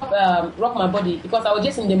Rock My Body because I was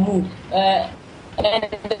just in the mood. And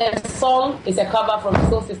the song is a cover from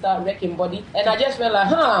Soul Sister Wrecking Body, and I just felt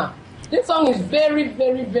like, this song is very,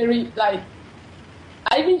 very, very, like,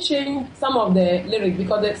 I even changed some of the lyrics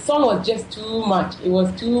because the song was just too much. It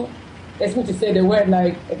was too, let's me to say the word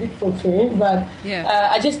like a bit profane, but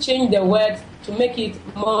I just changed the words to make it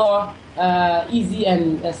more easy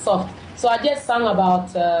and soft. So I just sang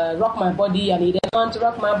about Rock My Body, and he didn't want to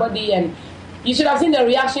rock my body, and you should have seen the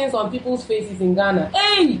reactions on people's faces in Ghana.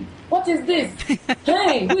 Hey, what is this?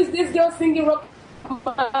 Hey, who is this girl singing Rock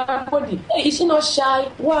My Body? Hey, is she not shy?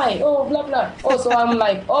 Why? Oh, blah, blah. Oh, so I'm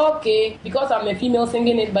like, okay, because I'm a female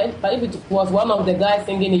singing it, but if it was one of the guys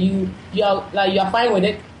singing it, you are fine with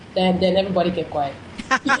it, then everybody kept quiet.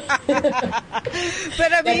 But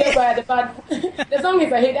I mean, the song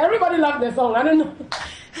is a hit. Everybody loved the song. I don't know.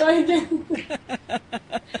 So and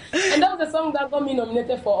that was the song that got me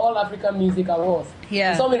nominated for All African Music Awards.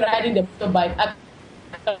 Yeah. You saw me riding the motorbike. I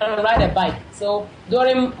ride a bike. So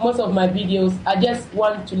during most of my videos, I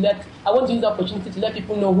want to use the opportunity to let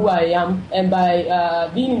people know who I am. And by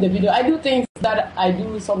being in the video, I do things that I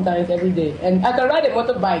do sometimes every day. And I can ride a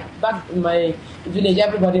motorbike. Back in my village,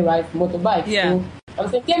 everybody rides motorbikes. Yeah. So I'm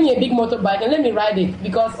saying, give me a big motorbike and let me ride it,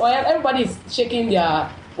 because everybody is shaking their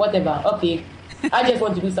whatever. Okay. I just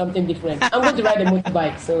want to do something different. I'm going to ride a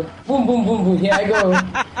motorbike. So boom, boom, boom, boom. Here I go.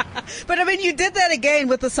 But I mean, you did that again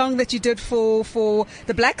with the song that you did for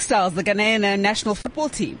the Black Stars, the Ghanaian national football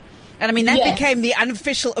team. And I mean, that became the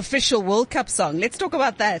unofficial, official World Cup song. Let's talk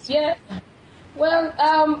about that. Yeah. Well,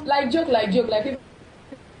 like joke. Like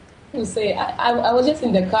people say, I was just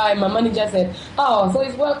in the car and my manager said, oh, so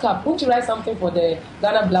it's World Cup. Won't you write something for the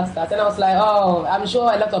Ghana Black Stars? And I was like, oh, I'm sure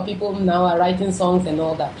a lot of people now are writing songs and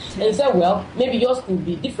all that. And he said, well, maybe yours could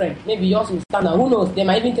be different. Maybe yours will stand out. Who knows? They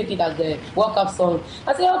might even take it as the World Cup song.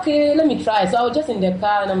 I said, okay, let me try. So I was just in the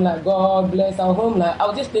car and I'm like, God bless our home. Like, I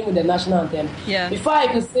was just playing with the national anthem. Yeah. Before I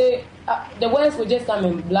could say, the words would just come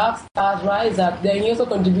in, Black Stars Rise Up. Then he also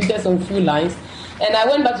contributed some few lines. And I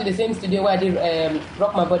went back to the same studio where I did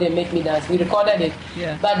Rock My Body and Make Me Dance. We recorded it.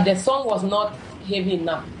 Yeah. But the song was not heavy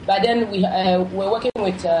enough. But then we were working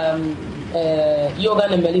with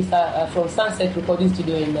Yogan and Melissa from Sunset Recording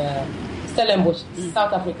Studio in Stellenbosch,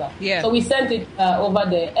 South Africa. Yeah. So we sent it over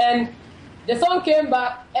there. And the song came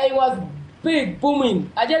back and it was big,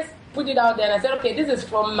 booming. I just put it out there and I said, okay, this is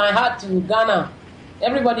from my heart to Ghana.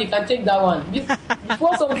 Everybody can take that one.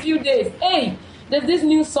 Before some few days, hey, there's this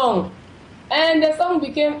new song. And the song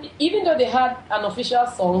became, even though they had an official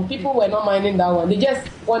song, people were not minding that one. They just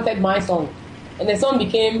wanted my song. And the song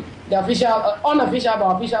became the official, unofficial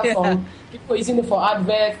but official song. People were using it for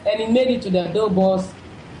adverts, and it made it to the billboards.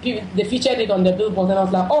 They featured it on the billboards, and I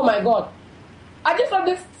was like, oh my God. I just heard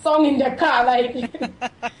this song in the car, like.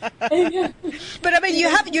 But I mean,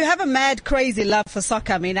 you have a mad, crazy love for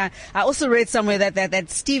soccer. I mean, I also read somewhere that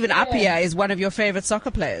Stephen Appiah is one of your favorite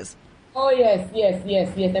soccer players. Oh yes,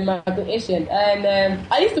 and Michael Asian. And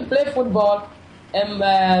I used to play football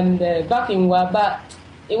back in Wa, but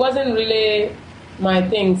it wasn't really my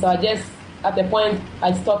thing. So I just, at the point,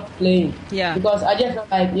 I stopped playing. Yeah. Because I just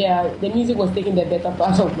felt like, the music was taking the better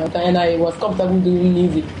part of my time, and I was comfortable doing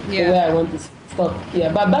music the way I want to stop.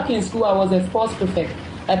 Yeah. But back in school, I was a sports prefect.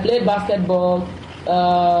 I played basketball,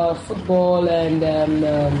 football, and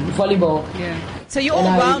volleyball. Yeah. So you're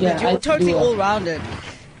all-rounded. You're totally all-rounded.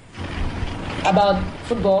 about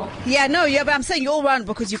football. Yeah, no, yeah, but I'm saying you're all round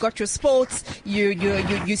because you got your sports. You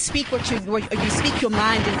speak you speak your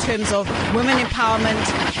mind in terms of women empowerment.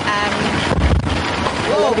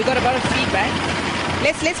 We got a lot of feedback.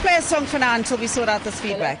 Let's play a song for now until we sort out this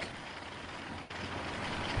feedback.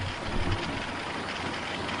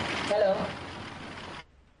 Hello.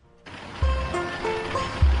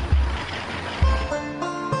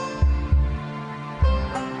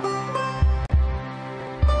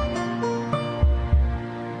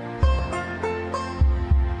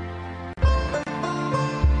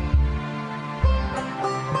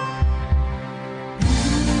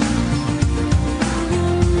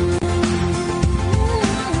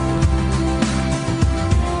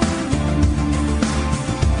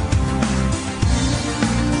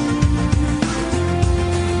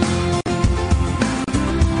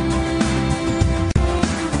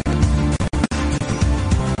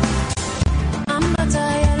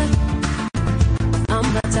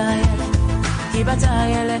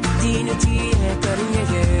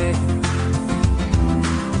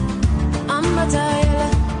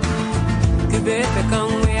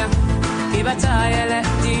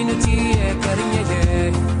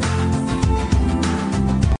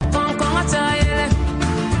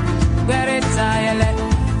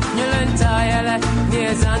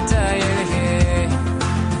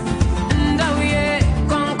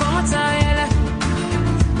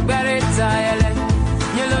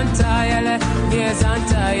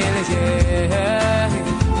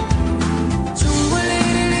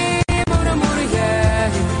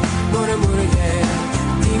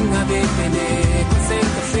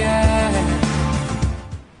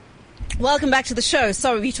 Welcome back to the show.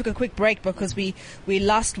 Sorry, we took a quick break because we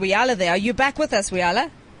lost Wiala there. Are you back with us, Wiala?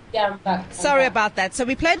 Yeah, I'm back. Sorry about that. So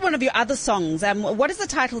we played one of your other songs. What is the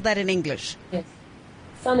title of that in English? Yes.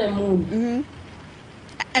 Sun and Moon. Mm-hmm.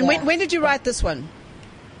 And when did you write this one?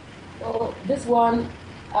 Well, this one,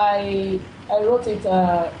 I wrote it,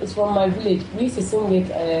 it's from my village. We used to sing it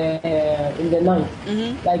in the night,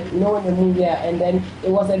 like, in the moon, yeah. And then it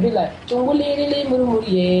was a bit like, Chunguliri murumuri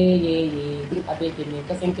ye abekene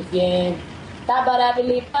kasenkefien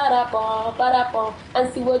tabarabili parapon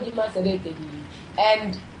and see what you must say.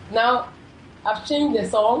 And now I've changed the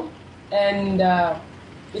song, and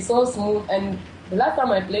it's so smooth. And the last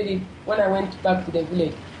time I played it, when I went back to the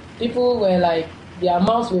village, people were like, their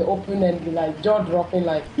mouths were open and like jaw dropping,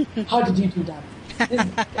 like, how did you do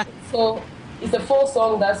that? So it's a full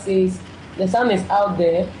song that says the sun is out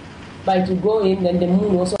there, but it will go in, then the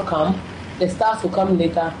moon will also come, the stars will come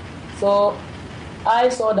later. So I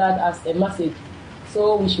saw that as a message.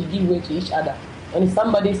 So we should give way to each other. When it's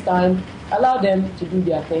somebody's time, allow them to do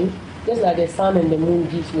their thing, just like the sun and the moon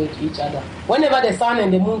gives way to each other. Whenever the sun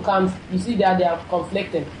and the moon comes, you see that they are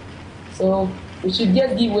conflicting. So we should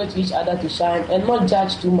just give way to each other to shine and not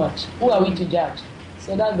judge too much. Who are we to judge?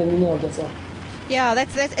 So that's the meaning of the song. Yeah,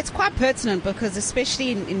 that's it's quite pertinent because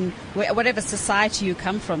especially in whatever society you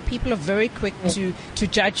come from, people are very quick to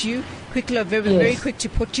judge you. People are very quick to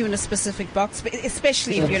put you in a specific box,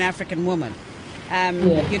 especially if you're an African woman.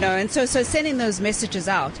 And so sending those messages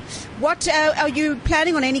out. What are you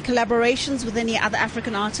planning on any collaborations with any other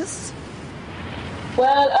African artists?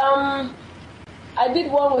 Well, I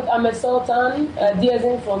did one with Ahmed Sultan,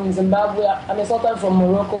 Diazin from Zimbabwe, Ahmed Sultan from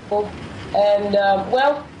Morocco. And,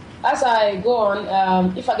 as I go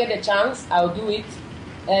on, if I get a chance, I'll do it.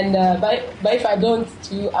 And but if I don't,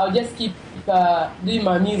 I'll just keep doing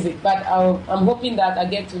my music. But I'm hoping that I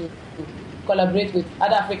get to collaborate with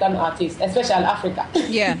other African artists, especially Africa.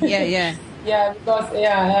 Yeah. Yeah, because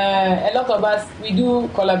a lot of us, we do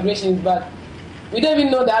collaborations, but we don't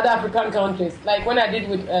even know the other African countries. Like when I did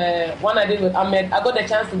with Ahmed, I got the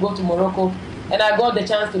chance to go to Morocco, and I got the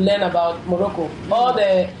chance to learn about Morocco. All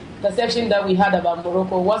the perception that we had about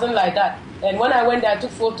Morocco wasn't like that. And when I went there, I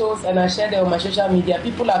took photos and I shared them on my social media.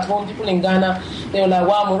 People at home, people in Ghana, they were like,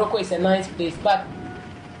 wow, Morocco is a nice place. But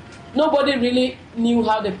nobody really knew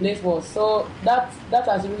how the place was. So that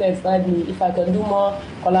has really inspired me. If I can do more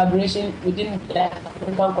collaboration within the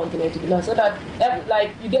African continent, so that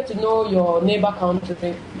like you get to know your neighbor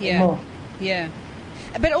country more. Yeah.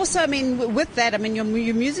 But also, I mean, with that, I mean, your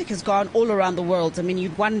music has gone all around the world. I mean,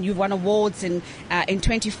 you've won awards in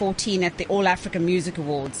 2014 at the All African Music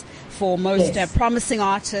Awards for most promising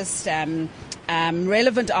artist,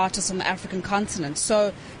 relevant artists on the African continent.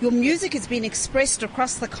 So your music has been expressed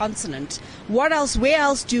across the continent. Where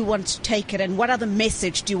else do you want to take it, and what other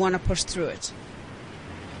message do you want to push through it?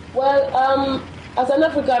 Well, as an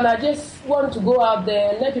African, I just want to go out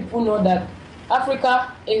there and let people know that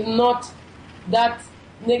Africa is not that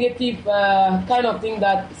negative kind of thing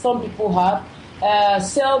that some people have.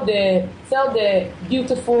 sell the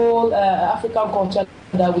beautiful African culture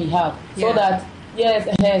that we have, so that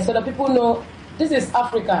so that people know this is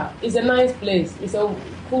Africa. It's a nice place. It's a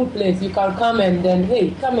cool place. You can come and then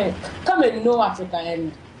come and know Africa,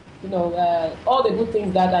 and all the good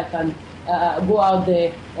things that I can go out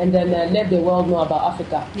there and then let the world know about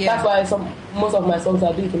Africa. That's why most of my songs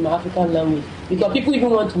are built in my African language, because people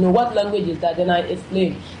even want to know what language is that. Then I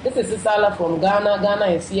explain, this is Sisala from Ghana. Ghana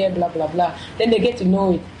is here, blah blah blah. Then they get to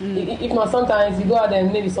know it. If not, sometimes you go out there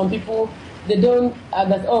and maybe some people, they don't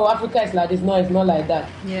that Africa is like this. No, it's not like that.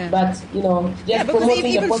 But just because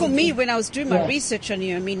even for me, when I was doing my research on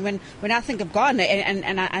you, I mean, when I think of Ghana,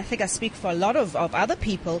 and I think I speak for a lot of other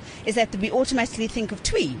people, is that we automatically think of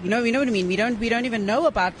Twi. You know what I mean? We don't even know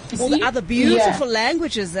about all the other beautiful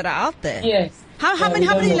languages that are out there. Yes. How many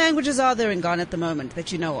languages are there in Ghana at the moment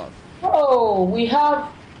that you know of? Oh, we have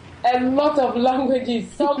a lot of languages.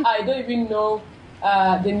 Some I don't even know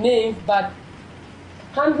the names, but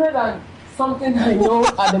 100 and something I know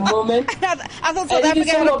at the moment. I thought South Africa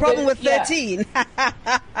had a problem with 13.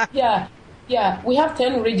 We have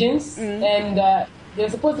 10 regions, and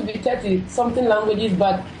there's supposed to be 30 something languages,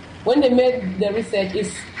 but when they made the research,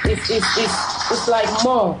 it's like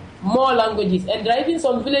more languages, and there are even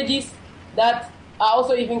some villages that are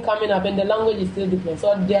also even coming up, and the language is still different.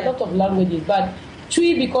 So there are a lot of languages, but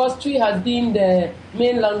Twi, because Twi has been the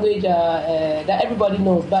main language that everybody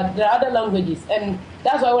knows, but there are other languages, and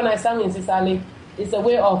that's why when I sang in Sisali, it's a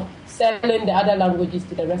way of selling the other languages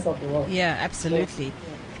to the rest of the world. Yeah, absolutely. So,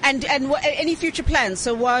 And any future plans?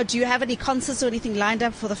 So, do you have any concerts or anything lined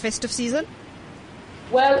up for the festive season?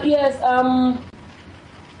 Well, yes.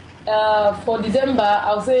 For December,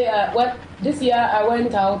 I'll say. This year I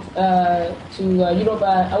went out to Europe.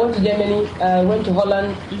 I went to Germany. I went to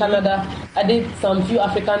Holland, Canada. I did some few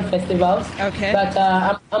African festivals. Okay. But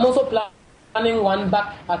I'm also planning one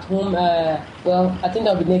back at home. Well, I think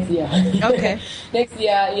that'll be next year. Okay. Next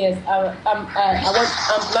year, yes. I'm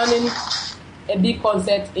planning a big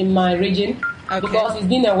concert in my region. Okay. Because it's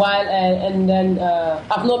been a while, and then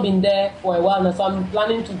I've not been there for a while now. So I'm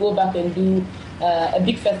planning to go back and do a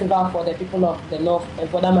big festival for the people of the North, and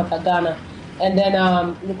for that matter, Ghana. And then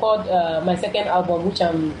record my second album, which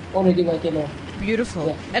I'm already working on. Beautiful.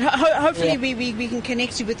 Yeah. And hopefully we can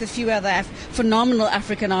connect you with a few other phenomenal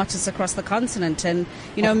African artists across the continent, and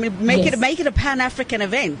make it a Pan-African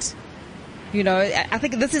event. I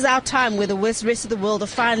think this is our time where the rest of the world are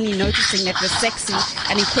finally noticing that we're sexy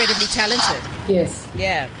and incredibly talented. Yes.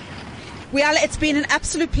 Yeah. Wiala, it's been an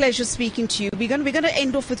absolute pleasure speaking to you. We're going to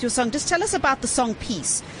end off with your song. Just tell us about the song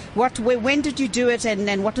Peace. When did you do it,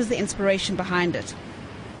 and what was the inspiration behind it?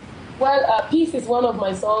 Well, Peace is one of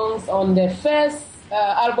my songs on the first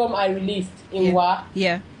album I released in Wa.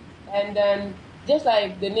 Yeah. And then, just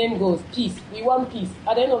like the name goes, peace. We want peace.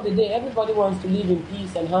 At the end of the day, everybody wants to live in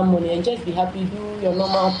peace and harmony and just be happy, do your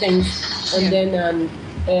normal things, and then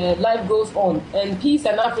life goes on. And peace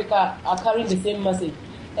and Africa are carrying the same message.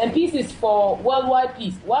 And peace is for worldwide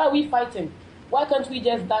peace. Why are we fighting? Why can't we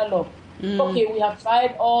just dialogue? Okay, we have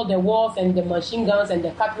tried all the wars and the machine guns and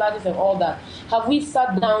the cutlasses and all that. Have we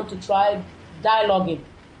sat down to try dialoguing?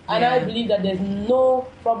 And I believe that there's no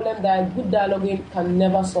problem that good dialoguing can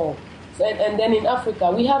never solve. So, and then in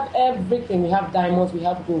Africa, we have everything. We have diamonds, we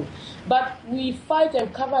have gold. But we fight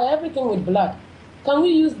and cover everything with blood. Can we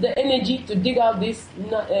use the energy to dig out these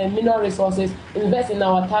mineral resources, invest in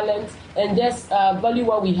our talents, and just value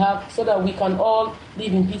what we have so that we can all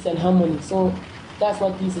live in peace and harmony? So that's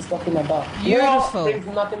what peace is talking about. Beautiful. War brings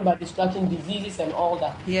nothing but destruction, diseases, and all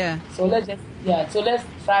that. Yeah. So let's do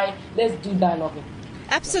dialoguing.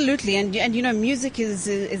 Absolutely, and music is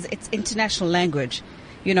it's international language.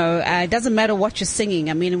 It doesn't matter what you're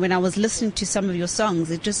singing. I mean, when I was listening to some of your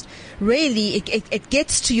songs, it just really it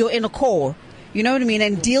gets to your inner core. You know what I mean?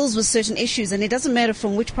 And deals with certain issues, and it doesn't matter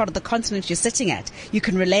from which part of the continent you're sitting at. You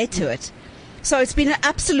can relate to it. So it's been an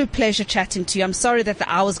absolute pleasure chatting to you. I'm sorry that the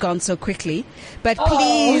hour's gone so quickly, but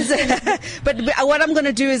please, but what I'm going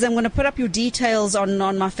to do is I'm going to put up your details on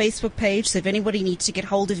my Facebook page, so if anybody needs to get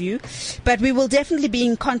hold of you. But we will definitely be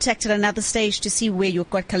in contact at another stage to see where your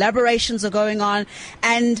collaborations are going on.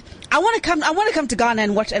 And I want to come to Ghana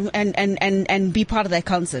and watch and be part of that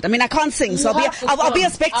concert. I mean, I can't sing, so I'll be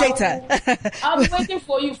a spectator. I'll be waiting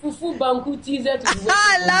for you. Fufu Banku teaser.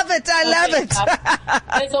 I love it.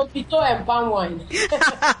 And some pito and palm wine.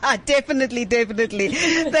 Definitely.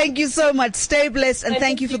 Thank you so much. Stay blessed, and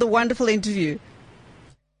thank you for the wonderful interview.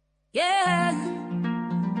 Yeah.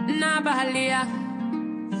 Nabahalia.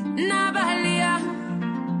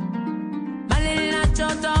 Malila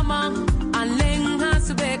chotoma. Anling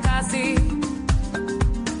hasubekasi.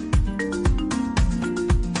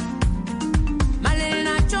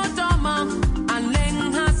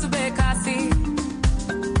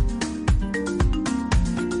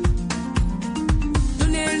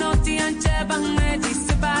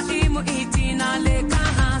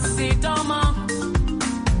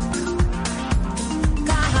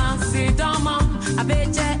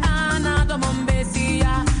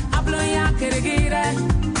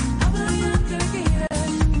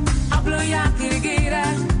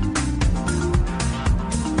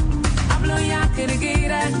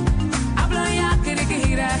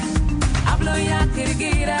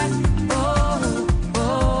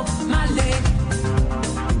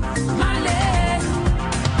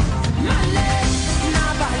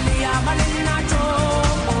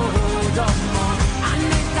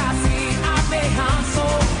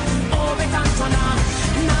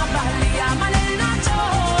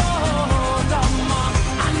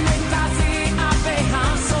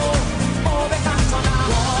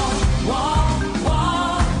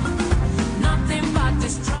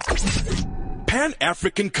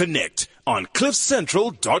 Pan-African Connect on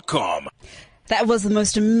cliffcentral.com. That was the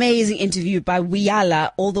most amazing interview by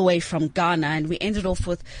Wiala all the way from Ghana, and we ended off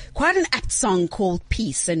with quite an apt song called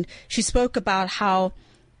Peace. And she spoke about how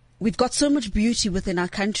we've got so much beauty within our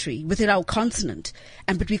country, within our continent,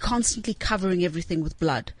 but we're constantly covering everything with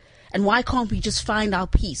blood. And why can't we just find our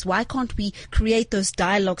peace? Why can't we create those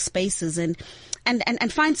dialogue spaces and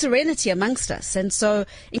find serenity amongst us? And so,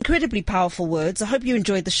 incredibly powerful words. I hope you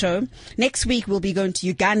enjoyed the show. Next week, we'll be going to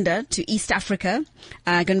Uganda, to East Africa.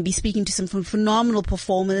 Going to be speaking to some phenomenal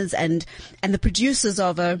performers and the producers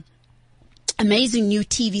of a amazing new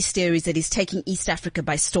TV series that is taking East Africa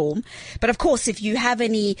by storm. But of course, if you have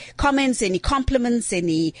any comments, any compliments,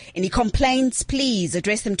 any complaints, please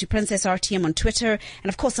address them to Princess RTM on Twitter. And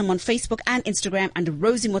of course, I'm on Facebook and Instagram under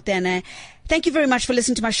Rosie Motene. Thank you very much for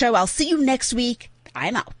listening to my show. I'll see you next week.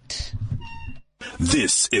 I'm out.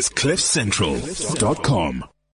 This is cliffcentral.com.